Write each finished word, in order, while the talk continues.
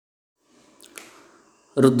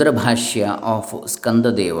Rudrabhashya of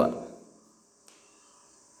Skandadeva.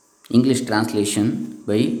 English translation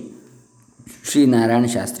by Shri Narayana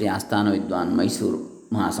Shastri ಆಸ್ಥಾನ ವಿದ್ವಾನ್ ಮೈಸೂರು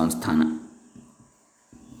ಮಹಾಸಂಸ್ಥಾನ.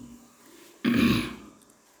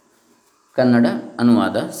 ಕನ್ನಡ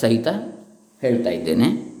ಅನುವಾದ ಸಹಿತ ಹೇಳ್ತಾ ಇದ್ದೇನೆ.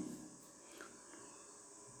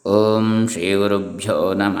 ಓಂ ಶ್ರೀ ಗುರುಭ್ಯೋ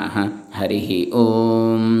ನಮಃ. ಹರಿ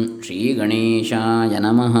ಓಂ ಶ್ರೀ ಗಣೇಶಾಯ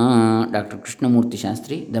ನಮಃ. ಡಾಕ್ಟರ್ ಕೃಷ್ಣಮೂರ್ತಿ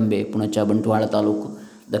ಶಾಸ್ತ್ರಿ, ದಂಬೆ, ಪುಣಚ, ಬಂಟ್ವಾಳ ತಾಲೂಕು,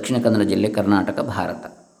 ದಕ್ಷಿಣ ಕನ್ನಡ ಜಿಲ್ಲೆ, ಕರ್ನಾಟಕ, ಭಾರತ.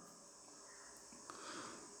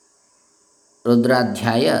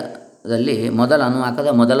 ರುದ್ರಾಧ್ಯಾಯದಲ್ಲಿ ಮೊದಲ ಅನುವಾಕದ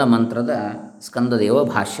ಮೊದಲ ಮಂತ್ರದ ಸ್ಕಂದದೇವ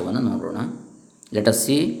ಭಾಷ್ಯವನ್ನು ನೋಡೋಣ. Let us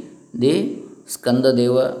see the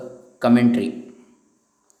ಸ್ಕಂದದೇವ commentary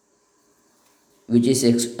which is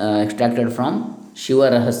extracted from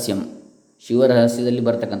ಶಿವರಹಸ್ಯಂ. ಶಿವರಹಸ್ಯದಲ್ಲಿ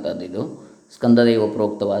ಬರ್ತಕ್ಕಂಥದ್ದು ಇದು ಸ್ಕಂದದೇವ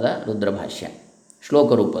ಪ್ರೋಕ್ತವಾದ ರುದ್ರಭಾಷ್ಯ,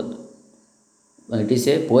 ಶ್ಲೋಕ ರೂಪದ್ದು. It is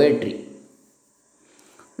A poetry.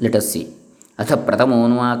 Let us see. ಅಥ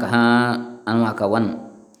ಪ್ರಥಮೋನ್ವಾಕಃ. ಅನ್ವಾಕ 1.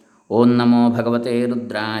 ಓಂ ನಮೋ ಭಗವತೆ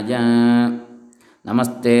ರುದ್ರಾಯ.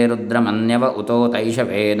 ನಮಸ್ತೆ ರುದ್ರಮನ್ಯವ ಉತೋ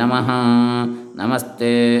ತೈಷವೇ ನಮಃ.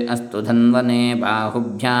 ನಮಸ್ತೆ ಅಸ್ತು ಧನ್ವನೆ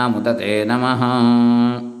ಬಾಹುಭ್ಯಾಮುತತೆ ನಮಃ.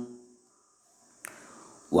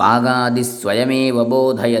 ವಾಗಾದಿಸ್ವಯಮೇವ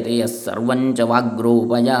ಬೋಧಯತಿ ಯಃ ಸರ್ವಂಚ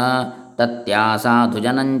ವಾಗ್ರೂಪಯ ತತ್ಯಾ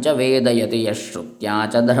ಸಾಧುಜನಂಚ ವೇದಯತಿ ಯಃ ಶ್ರುತ್ಯಾ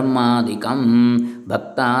ಚ ಧರ್ಮಾದಿಕಂ.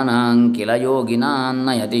 ಭಕ್ತಾನಾಂ ಕಿಲ ಯೋಗಿನಾಂ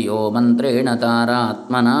ನಯತಿ ಯೋ ಮಂತ್ರೇಣ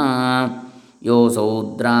ತಾರಾತ್ಮನಾ. ಯೋಸೌ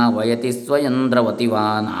ದ್ರಾವಯತಿ ಸ್ವಯಂ ದ್ರವತಿ ವಾ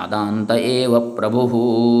ನಾದಾಂತ ಏವ ಪ್ರಭುಃ.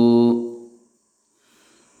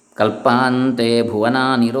 ಕಲ್ಪಾಂತೆ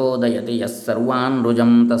ಭುವನಾನಿ ರೋದಯತಿ ಯಃ ಸರ್ವಾನ್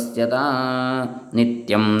ರುಜಂ ತಸ್ಯತಾ.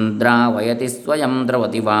 ನಿತ್ಯಂ ದ್ರಾವಯತಿ ಸ್ವಯಂ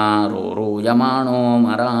ದ್ರವತಿ ವಾ ರೋರೂಯಮಾಣೋ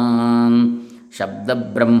ಮರಾನ್.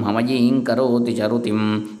 ಶಬ್ದಬ್ರಹ್ಮಮಯೀಂ ಕರೋತಿ ಚರುತಿಂ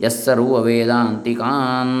ಯಃ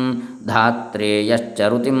ಸರ್ವವೇದಾಂತಿಕಾನ್. ಧಾತ್ರೆ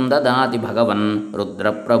ಯಶ್ಚರುತಿಂ ದದಾತಿ ಭಗವನ್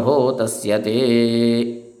ರುದ್ರಪ್ರಭೋ ತಸ್ಯತೆ.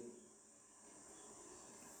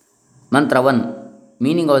 Mantra 1.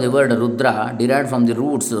 Meaning of the word Rudra derived from the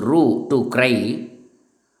roots Ru to cry,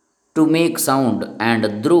 to make sound, and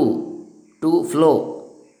Dru to flow,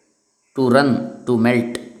 to run, to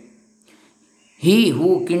melt. He who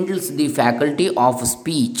kindles the faculty of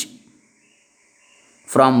speech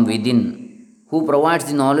from within, who provides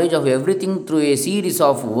the knowledge of everything through a series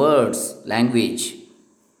of words, language,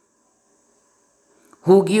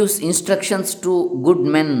 who gives instructions to good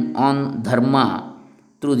men on dharma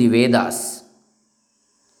through the Vedas,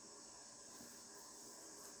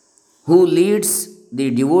 who leads the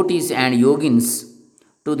devotees and yogins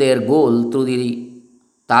to their goal through the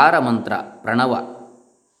Tara mantra, Pranava,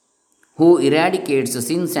 who eradicates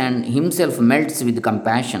sins and himself melts with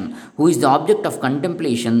compassion, who is the object of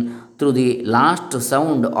contemplation through the last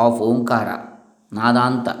sound of Omkara,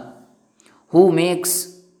 Nadanta, who makes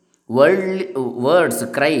words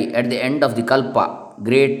cry at the end of the Kalpa,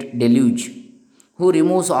 great deluge, who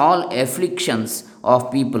removes all afflictions of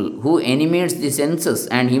people, who animates the senses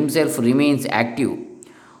and himself remains active,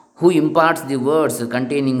 who imparts the words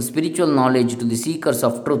containing spiritual knowledge to the seekers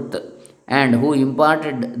of truth, and who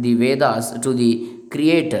imparted the Vedas to the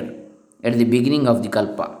Creator at the beginning of the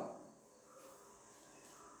Kalpa.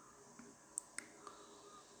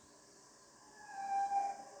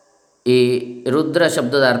 ಈ ರುದ್ರ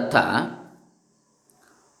ಶಬ್ದದ ಅರ್ಥ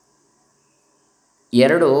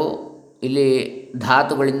ಎರಡು ಇಲ್ಲಿ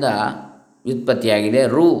ಧಾತುಗಳಿಂದ ವ್ಯುತ್ಪತ್ತಿಯಾಗಿದೆ.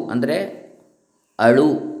 ರು ಅಂದರೆ ಅಳು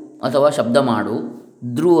ಅಥವಾ ಶಬ್ದ ಮಾಡು,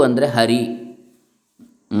 ಧ್ರು ಅಂದರೆ ಹರಿ,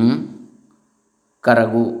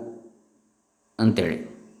 ಕರಗು ಅಂಥೇಳಿ.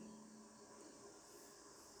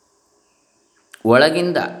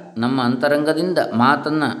 ಒಳಗಿಂದ ನಮ್ಮ ಅಂತರಂಗದಿಂದ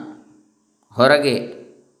ಮಾತನ್ನು ಹೊರಗೆ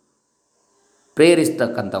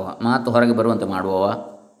ಪ್ರೇರಿಸ್ತಕ್ಕಂಥವ, ಮಾತು ಹೊರಗೆ ಬರುವಂತೆ ಮಾಡುವವ.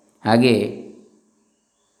 ಹಾಗೆ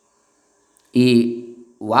ಈ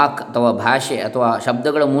ವಾಕ್ ಅಥವಾ ಭಾಷೆ ಅಥವಾ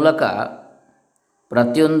ಶಬ್ದಗಳ ಮೂಲಕ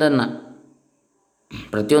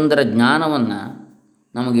ಪ್ರತಿಯೊಂದರ ಜ್ಞಾನವನ್ನು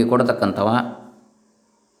ನಮಗೆ ಕೊಡತಕ್ಕಂಥವ.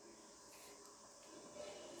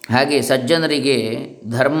 ಹಾಗೆ ಸಜ್ಜನರಿಗೆ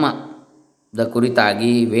ಧರ್ಮದ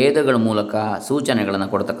ಕುರಿತಾಗಿ ವೇದಗಳ ಮೂಲಕ ಸೂಚನೆಗಳನ್ನು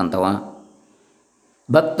ಕೊಡ್ತಕ್ಕಂಥವ.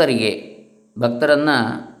 ಭಕ್ತರನ್ನು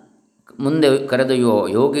ಮುಂದೆ ಕರೆದೊಯ್ಯುವ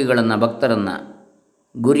ಯೋಗಿಗಳನ್ನು, ಭಕ್ತರನ್ನು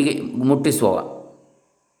ಗುರಿಗೆ ಮುಟ್ಟಿಸುವವ.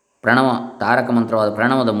 ಪ್ರಣವ, ತಾರಕ ಮಂತ್ರವಾದ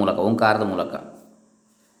ಪ್ರಣವದ ಮೂಲಕ, ಓಂಕಾರದ ಮೂಲಕ.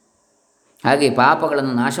 ಹಾಗೆ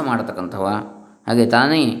ಪಾಪಗಳನ್ನು ನಾಶ ಮಾಡತಕ್ಕಂಥವ. ಹಾಗೆ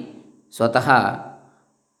ತಾನೇ ಸ್ವತಃ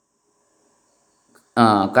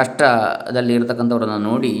ಕಷ್ಟದಲ್ಲಿ ಇರತಕ್ಕಂಥವ್ರನ್ನು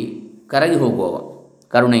ನೋಡಿ ಕರಗಿ ಹೋಗುವವ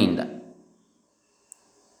ಕರುಣೆಯಿಂದ.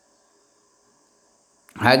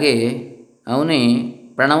 ಹಾಗೆ ಅವನೇ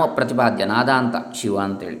ಪ್ರಣವ ಪ್ರತಿಪಾದ್ಯ, ನಾದಾಂತ ಶಿವ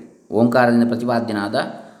ಅಂತೇಳಿ. ಓಂಕಾರದಿಂದ ಪ್ರತಿಪಾದ್ಯನಾದ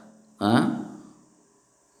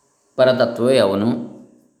ಪರತತ್ವವೇ ಅವನು.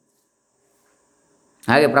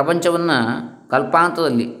 ಹಾಗೆ ಪ್ರಪಂಚವನ್ನು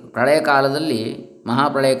ಕಲ್ಪಾಂತದಲ್ಲಿ ಪ್ರಳಯ ಕಾಲದಲ್ಲಿ,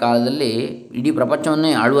 ಮಹಾಪ್ರಳಯ ಕಾಲದಲ್ಲಿ ಇಡೀ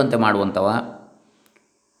ಪ್ರಪಂಚವನ್ನೇ ಆಳುವಂತೆ ಮಾಡುವಂಥವ,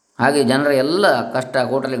 ಹಾಗೆ ಜನರ ಎಲ್ಲ ಕಷ್ಟ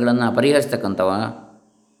ಕೋಟಲೆಗಳನ್ನು ಪರಿಹರಿಸ್ತಕ್ಕಂಥವ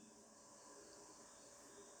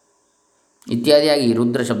ಇತ್ಯಾದಿಯಾಗಿ ಈ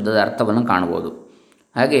ರುದ್ರ ಶಬ್ದದ ಅರ್ಥವನ್ನು ಕಾಣ್ಬೋದು.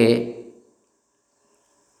 ಹಾಗೆ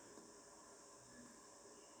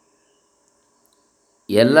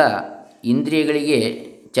ಎಲ್ಲ ಇಂದ್ರಿಯಗಳಿಗೆ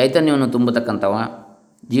ಚೈತನ್ಯವನ್ನು ತುಂಬತಕ್ಕಂಥವ,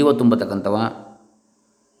 ಜೀವ ತುಂಬತಕ್ಕಂಥವ,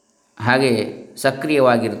 ಹಾಗೆ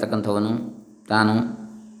ಸಕ್ರಿಯವಾಗಿರತಕ್ಕಂಥವನು ತಾನು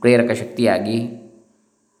ಪ್ರೇರಕ ಶಕ್ತಿಯಾಗಿ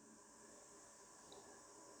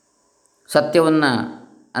ಸತ್ಯವನ್ನು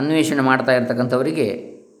ಅನ್ವೇಷಣೆ ಮಾಡ್ತಾ ಇರತಕ್ಕಂಥವರಿಗೆ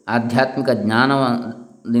ಆಧ್ಯಾತ್ಮಿಕ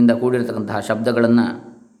ಜ್ಞಾನದಿಂದ ಕೂಡಿರತಕ್ಕಂತಹ ಶಬ್ದಗಳನ್ನು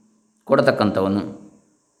ಕೊಡತಕ್ಕಂಥವನು.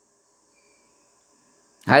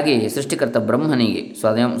 ಹಾಗೆಯೇ ಸೃಷ್ಟಿಕರ್ತ ಬ್ರಹ್ಮನಿಗೆ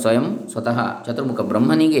ಸ್ವಯಂ ಸ್ವತಃ ಚತುರ್ಮುಖ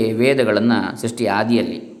ಬ್ರಹ್ಮನಿಗೆ ವೇದಗಳನ್ನು ಸೃಷ್ಟಿಯ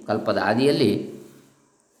ಆದಿಯಲ್ಲಿ, ಕಲ್ಪದ ಆದಿಯಲ್ಲಿ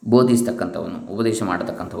ಬೋಧಿಸ್ತಕ್ಕಂಥವನು, ಉಪದೇಶ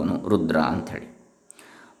ಮಾಡತಕ್ಕಂಥವನು ರುದ್ರ ಅಂಥೇಳಿ.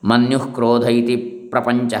 ಮನ್ಯು ಕ್ರೋಧ ಇತಿ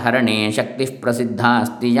ಪ್ರಪಂಚಹರಣೆ ಶಕ್ತಿ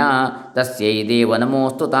ಪ್ರಸಿದ್ಧಾಸ್ತಿ ಯಾ ತಸ್ಯೈ ದೇವ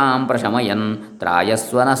ನಮೋಸ್ತು ತಾಂ ಪ್ರಶಮಯನ್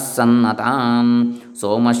ತ್ರಾಯಸ್ವನಃ ಸನ್ನತಾಂ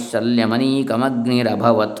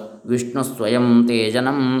ಸೋಮಶಲ್ಯಮನೀಕಮಗ್ನಿರಭವತ್ ವಿಷ್ಣು ಸ್ವಯಂ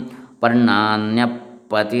ತೇಜನಂ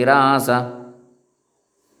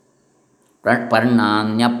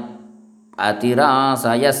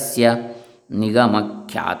ಪರ್ಣಾನ್ಯಪತಿರಾಸಯಸ್ಯ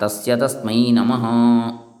ನಿಗಮಖ್ಯಾತಸ್ಯ ತಸ್ಮೈ ನಮಃ.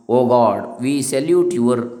 ಓ god, V salute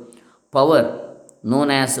your power known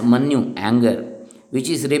as Manu, anger, which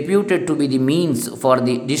is reputed to be the means for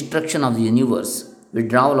the destruction of the universe,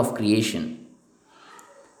 withdrawal of creation.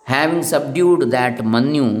 Having subdued that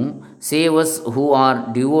Manu, save us who are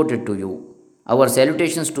devoted to you. Our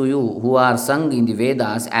salutations to you who are sung in the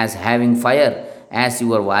Vedas as having fire as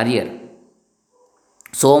your warrior,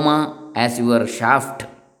 Soma as your shaft,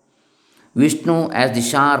 Vishnu as the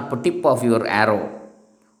sharp tip of your arrow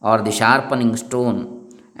or the sharpening stone,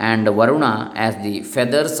 and Varuna as the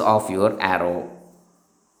feathers of your arrow.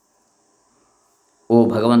 ಓ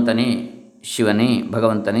ಭಗವಂತನೇ, ಶಿವನೇ,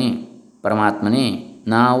 ಭಗವಂತನೇ, ಪರಮಾತ್ಮನೇ,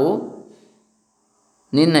 ನಾವು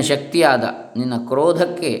ನಿನ್ನ ಶಕ್ತಿಯಾದ ನಿನ್ನ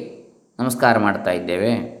ಕ್ರೋಧಕ್ಕೆ ನಮಸ್ಕಾರ ಮಾಡ್ತಾ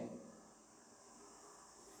ಇದ್ದೇವೆ.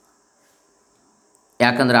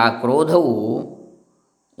 ಯಾಕಂದರೆ ಆ ಕ್ರೋಧವು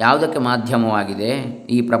ಯಾವುದಕ್ಕೆ ಮಾಧ್ಯಮವಾಗಿದೆ?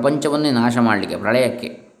 ಈ ಪ್ರಪಂಚವನ್ನೇ ನಾಶ ಮಾಡಲಿಕ್ಕೆ, ಪ್ರಳಯಕ್ಕೆ,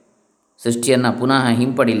 ಸೃಷ್ಟಿಯನ್ನು ಪುನಃ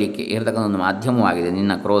ಹಿಂಪಡಿಲಿಕ್ಕೆ ಇರತಕ್ಕಂಥ ಒಂದು ಮಾಧ್ಯಮವಾಗಿದೆ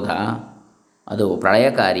ನಿನ್ನ ಕ್ರೋಧ. ಅದು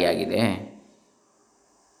ಪ್ರಳಯಕಾರಿಯಾಗಿದೆ.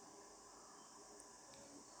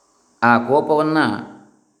 ಆ ಕೋಪವನ್ನು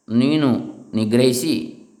ನೀನು ನಿಗ್ರಹಿಸಿ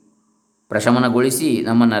ಪ್ರಶಮನಗೊಳಿಸಿ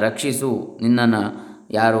ನಮ್ಮನ್ನು ರಕ್ಷಿಸು. ನಿನ್ನನ್ನು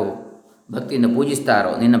ಯಾರು ಭಕ್ತಿಯಿಂದ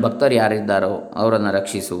ಪೂಜಿಸ್ತಾರೋ, ನಿನ್ನ ಭಕ್ತರು ಯಾರಿದ್ದಾರೋ ಅವರನ್ನು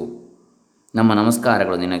ರಕ್ಷಿಸು. ನಮ್ಮ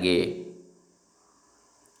ನಮಸ್ಕಾರಗಳು ನಿನಗೆ.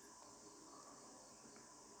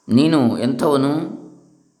 ನೀನು ಎಂಥವನು?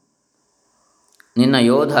 ನಿನ್ನ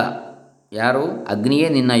ಯೋಧ ಯಾರು? ಅಗ್ನಿಯೇ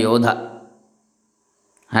ನಿನ್ನ ಯೋಧ.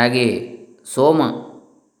 ಹಾಗೆ ಸೋಮ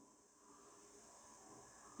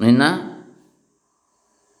ನಿನ್ನ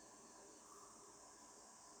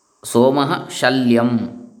ಸೋಮಃ ಶಲ್ಯಂ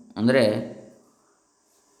ಅಂದರೆ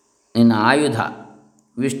ನಿನ್ನ ಆಯುಧ.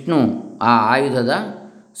 ವಿಷ್ಣು ಆ ಆಯುಧದ,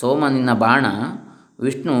 ಸೋಮ ನಿನ್ನ ಬಾಣ,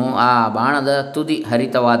 ವಿಷ್ಣು ಆ ಬಾಣದ ತುದಿ,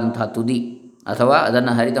 ಹರಿತವಾದಂತಹ ತುದಿ ಅಥವಾ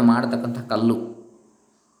ಅದನ್ನು ಹರಿತ ಮಾಡತಕ್ಕಂಥ ಕಲ್ಲು,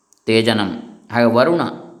 ತೇಜನಂ. ಹಾಗೆ ವರುಣ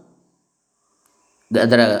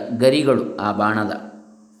ಅದರ ಗರಿಗಳು, ಆ ಬಾಣದ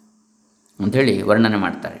ಅಂಥೇಳಿ ವರ್ಣನೆ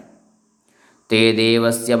ಮಾಡ್ತಾರೆ. ತೇ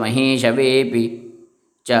ದೇವಸ್ಯ ಮಹೇಶವೇಪಿ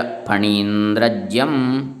ಚ ಫಣೀಂದ್ರಜ್ಯಂ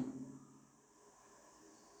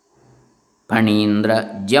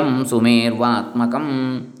ಸುಮೇರ್ವಾತ್ಮಕಂ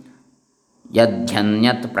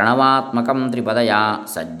ಯದ್ಯನ್ಯತ್ ಪ್ರಣವಾತ್ಮಕಂ ತ್ರಿಪದಯಾ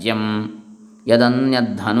ಸಜ್ಜಂ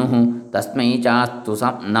ಯದನ್ಯದ್ಧನುಃ ತಸ್ಮೈ ಚಾಸ್ತು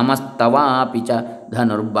ನಮಸ್ತವಾಪಿ ಚ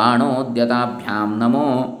ಧನುರ್ಬಾಣೋದ್ಯತಾಭ್ಯಾಂ ನಮೋ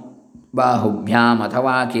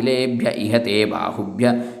ಬಾಹುಭ್ಯಾಮಥವಾಖಿಲೇಭ್ಯ ಇಹತೆ ಬಾಹುಭ್ಯ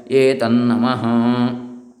ಏತನ್ನಮಃ.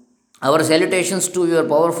 Our salutations to your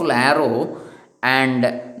powerful arrow and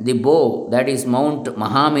the bow, that is Mount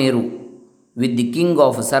Mahameru, with the king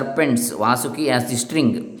of serpents Vasuki as the string.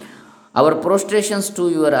 Our prostrations to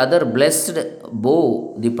your other blessed bow,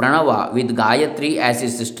 the Pranava, with Gayatri as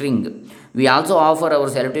its string. We also offer our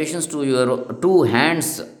salutations to your two hands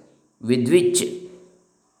with which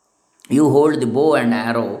you hold the bow and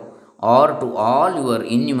arrow, or to all your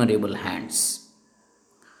innumerable hands.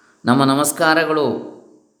 ನಮ್ಮ ನಮಸ್ಕಾರಗಳು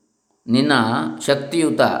ನಿನ್ನ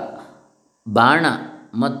ಶಕ್ತಿಯುತ ಬಾಣ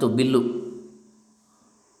ಮತ್ತು bill.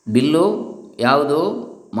 Bill ಯಾವುದು?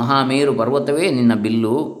 ಮಹಾಮೇರು ಪರ್ವತವೇ ನಿನ್ನ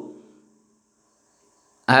bill.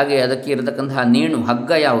 ಹಾಗೆ ಅದಕ್ಕೆ ಇರತಕ್ಕಂತಹ ನೇಣು,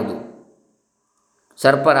 ಹಗ್ಗ ಯಾವುದು?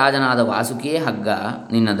 ಸರ್ಪರಾಜನಾದ ವಾಸುಕಿಯೇ ಹಗ್ಗ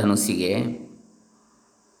ನಿನ್ನ ಧನುಸ್ಸಿಗೆ.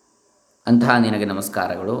 ಅಂತಹ ನಿನಗೆ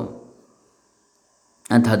ನಮಸ್ಕಾರಗಳು.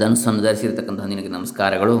 ಅಂತಹ ಧನುಸ್ಸನ್ನು ಧರಿಸಿರ್ತಕ್ಕಂತಹ ನಿನಗೆ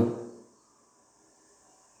ನಮಸ್ಕಾರಗಳು.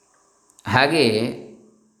 ಹಾಗೆ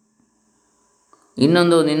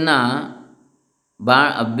ಇನ್ನೊಂದು ನಿನ್ನ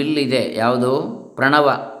ಬಿಲ್ಲಿದೆ, ಯಾವುದು? ಪ್ರಣವ,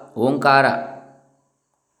 ಓಂಕಾರ.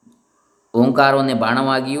 ಓಂಕಾರವನ್ನೇ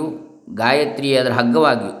ಬಾಣವಾಗಿಯೂ, ಗಾಯತ್ರಿ ಅದರ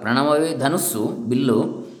ಹಗ್ಗವಾಗಿಯೂ. ಪ್ರಣವವೇ ಧನುಸ್ಸು, ಬಿಲ್ಲು.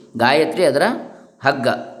 ಗಾಯತ್ರಿ ಅದರ ಹಗ್ಗ.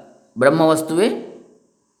 ಬ್ರಹ್ಮವಸ್ತುವೇ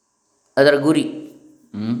ಅದರ ಗುರಿ.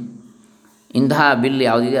 ಇಂತಹ ಬಿಲ್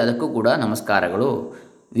ಯಾವುದಿದೆ ಅದಕ್ಕೂ ಕೂಡ ನಮಸ್ಕಾರಗಳು.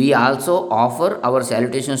 We also offer hour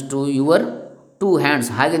ಸ್ಯಾಲ್ಯುಟೇಷನ್ಸ್ to your 2 hands.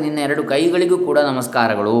 ಹಾಗೆ ನಿನ್ನ 2 ಕೈಗಳಿಗೂ ಕೂಡ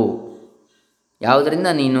ನಮಸ್ಕಾರಗಳು. ಯಾವುದರಿಂದ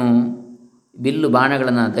ನೀನು ಬಿಲ್ಲು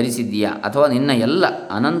ಬಾಣಗಳನ್ನು ಧರಿಸಿದ್ದೀಯಾ, ಅಥವಾ ನಿನ್ನ ಎಲ್ಲ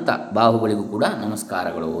ಅನಂತ ಬಾಹುಗಳಿಗೂ ಕೂಡ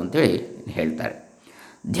ನಮಸ್ಕಾರಗಳು ಅಂತೇಳಿ ಹೇಳ್ತಾರೆ.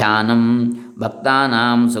 ಧ್ಯಾನಂ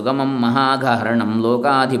ಭಕ್ತಾನಾಂ ಸುಗಮಂ ಮಹಾಘಹರಣಂ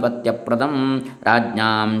ಲೋಕಾಧಿಪತ್ಯಪ್ರದಂ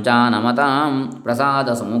ರಾಜ್ಞಾಂ ಚಾನಮತಾಂ ಪ್ರಸಾದ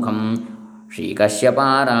ಸುಮುಖಂ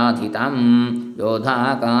ಶ್ರೀಕಶ್ಯಪಾರಾಧಿತಾಂ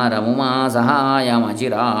ಯೋಧಾಕಾರಮುಮಾ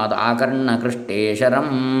ಸಹಾಯಮಚಿರಾತ್ ಆಕರ್ಣಕೃಷ್ಟೇಶರಂ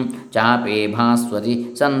ಚಾಪೇ ಭಾಸ್ವತಿ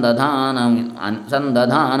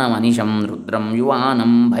ಸಂದಧಾನಮನಿಶಂ ರುದ್ರಂ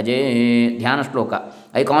ಯುವಾನಂ ಭಜೆ. ಧ್ಯಾನ ಶ್ಲೋಕ.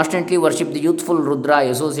 I constantly worship the youthful Rudra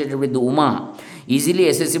associated with Uma, easily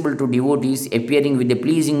accessible to devotees, appearing with a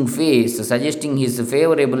pleasing face, suggesting his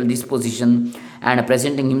favorable disposition, and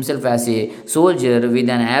presenting himself as a soldier with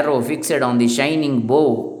an arrow fixed on the shining bow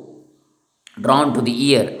drawn to the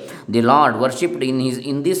ear. The Lord, worshipped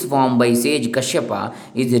in this form by sage Kashyapa,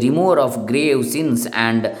 is the remover of grave sins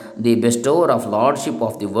and the bestower of lordship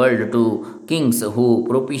of the world to kings who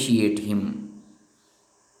propitiate him.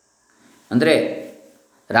 ಅಂದರೆ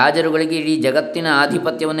ರಾಜರುಗಳಿಗೆ ಇಡೀ ಜಗತ್ತಿನ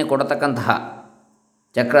ಆಧಿಪತ್ಯವನ್ನೇ ಕೊಡತಕ್ಕಂತಹ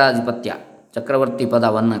ಚಕ್ರಾಧಿಪತ್ಯ, ಚಕ್ರವರ್ತಿ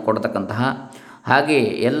ಪದವನ್ನು ಕೊಡತಕ್ಕಂತಹ, ಹಾಗೆ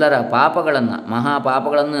ಎಲ್ಲರ ಪಾಪಗಳನ್ನು,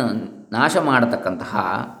 ಮಹಾಪಾಪಗಳನ್ನು ನಾಶ ಮಾಡತಕ್ಕಂತಹ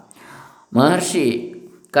ಮಹರ್ಷಿ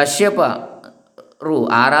ಕಶ್ಯಪರು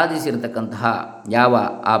ಆರಾಧಿಸಿರತಕ್ಕಂತಹ ಯಾವ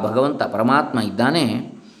ಆ ಭಗವಂತ ಪರಮಾತ್ಮ ಇದ್ದಾನೆ,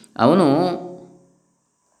 ಅವನು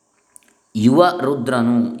ಯುವ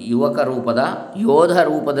ರುದ್ರನು, ಯುವಕ ರೂಪದ ಯೋಧ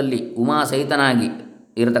ರೂಪದಲ್ಲಿ ಉಮಾಸಹಿತನಾಗಿ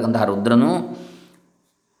ಇರತಕ್ಕಂತಹ ರುದ್ರನು.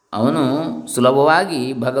 ಅವನು ಸುಲಭವಾಗಿ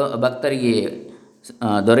ಭಕ್ತರಿಗೆ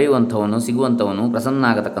ದೊರೆಯುವಂಥವನು, ಸಿಗುವಂಥವನು, ಪ್ರಸನ್ನ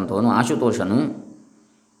ಆಗತಕ್ಕಂಥವನು, ಆಶುತೋಷನು,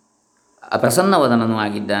 ಪ್ರಸನ್ನವದನನು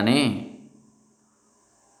ಆಗಿದ್ದಾನೆ.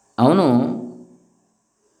 ಅವನು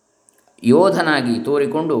ಯೋಧನಾಗಿ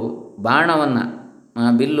ತೋರಿಕೊಂಡು ಬಾಣವನ್ನು,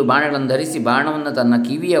 ಬಿಲ್ಲು ಬಾಣಗಳನ್ನು ಧರಿಸಿ ಬಾಣವನ್ನು ತನ್ನ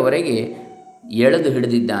ಕಿವಿಯವರೆಗೆ ಎಳೆದು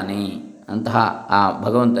ಹಿಡಿದಿದ್ದಾನೆ. ಅಂತಹ ಆ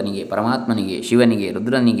ಭಗವಂತನಿಗೆ, ಪರಮಾತ್ಮನಿಗೆ, ಶಿವನಿಗೆ,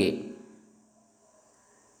 ರುದ್ರನಿಗೆ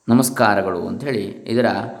ನಮಸ್ಕಾರಗಳು ಅಂಥೇಳಿ ಇದರ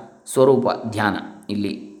ಸ್ವರೂಪ ಧ್ಯಾನ.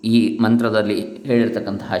 ಇಲ್ಲಿ ಈ ಮಂತ್ರದಲ್ಲಿ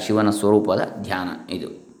ಹೇಳಿರ್ತಕ್ಕಂತಹ ಶಿವನ ಸ್ವರೂಪದ ಧ್ಯಾನ ಇದು.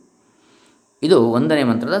 1ನೇ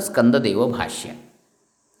ಮಂತ್ರದ ಸ್ಕಂದದೇವ ಭಾಷ್ಯ.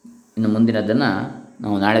 ಇನ್ನು ಮುಂದಿನದನ್ನು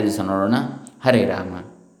ನಾವು ನಾಳೆ ದಿವಸ ನೋಡೋಣ. ಹರೇ ರಾಮ.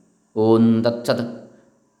 ಓಂ ತತ್ಸತ್.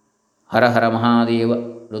 ಹರ ಹರ ಮಹಾದೇವ.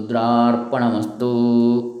 ರುದ್ರಾರ್ಪಣಮಸ್ತು.